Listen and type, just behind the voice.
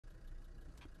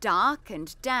Dark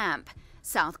and damp,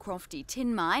 South Crofty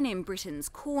tin mine in Britain's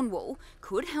Cornwall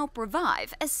could help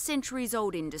revive a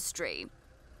centuries-old industry.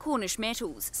 Cornish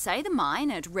Metals say the mine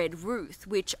at Red Ruth,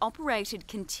 which operated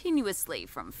continuously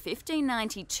from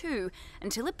 1592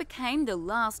 until it became the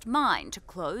last mine to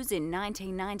close in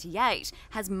 1998,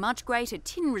 has much greater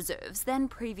tin reserves than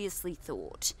previously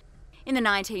thought. In the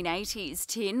 1980s,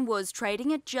 tin was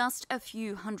trading at just a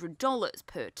few $100s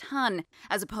per tonne,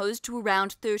 as opposed to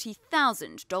around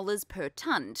 $30,000 per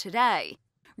tonne today.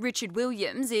 Richard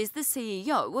Williams is the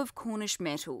CEO of Cornish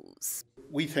Metals.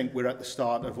 We think we're at the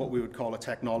start of what we would call a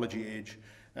technology age,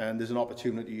 and there's an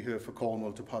opportunity here for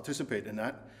Cornwall to participate in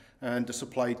that and to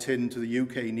supply tin to the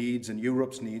UK needs and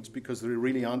Europe's needs, because there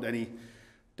really aren't any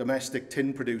domestic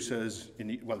tin producers,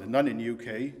 well, there are none in the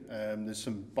UK. There's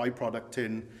some byproduct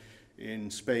tin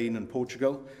in Spain and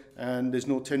Portugal, and there's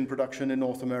no tin production in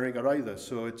North America either,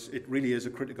 so it really is a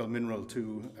critical mineral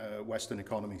to Western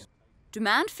economies.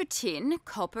 Demand for tin,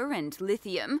 copper and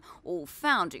lithium, all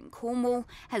found in Cornwall,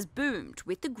 has boomed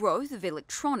with the growth of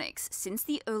electronics since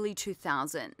the early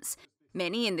 2000s.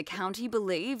 Many in the county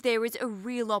believe there is a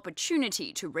real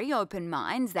opportunity to reopen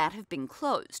mines that have been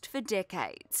closed for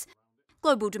decades.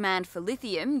 Global demand for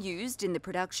lithium used in the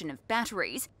production of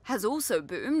batteries has also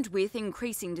boomed with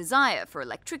increasing desire for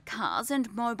electric cars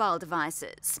and mobile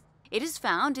devices. It is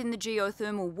found in the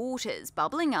geothermal waters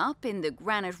bubbling up in the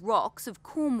granite rocks of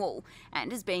Cornwall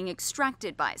and is being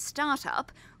extracted by a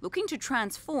startup looking to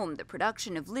transform the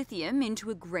production of lithium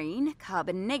into a green,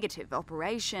 carbon-negative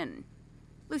operation.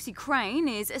 Lucy Crane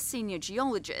is a senior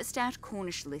geologist at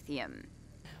Cornish Lithium.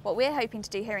 What we're hoping to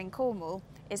do here in Cornwall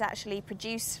is actually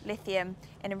produce lithium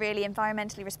in a really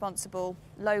environmentally responsible,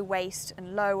 low waste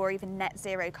and low or even net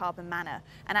zero carbon manner,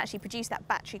 and actually produce that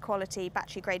battery quality,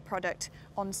 battery grade product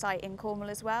on site in Cornwall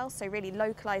as well, so really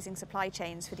localising supply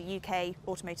chains for the UK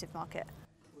automotive market.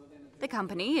 The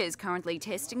company is currently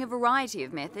testing a variety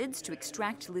of methods to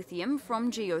extract lithium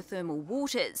from geothermal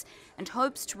waters and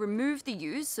hopes to remove the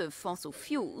use of fossil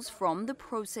fuels from the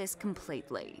process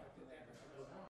completely.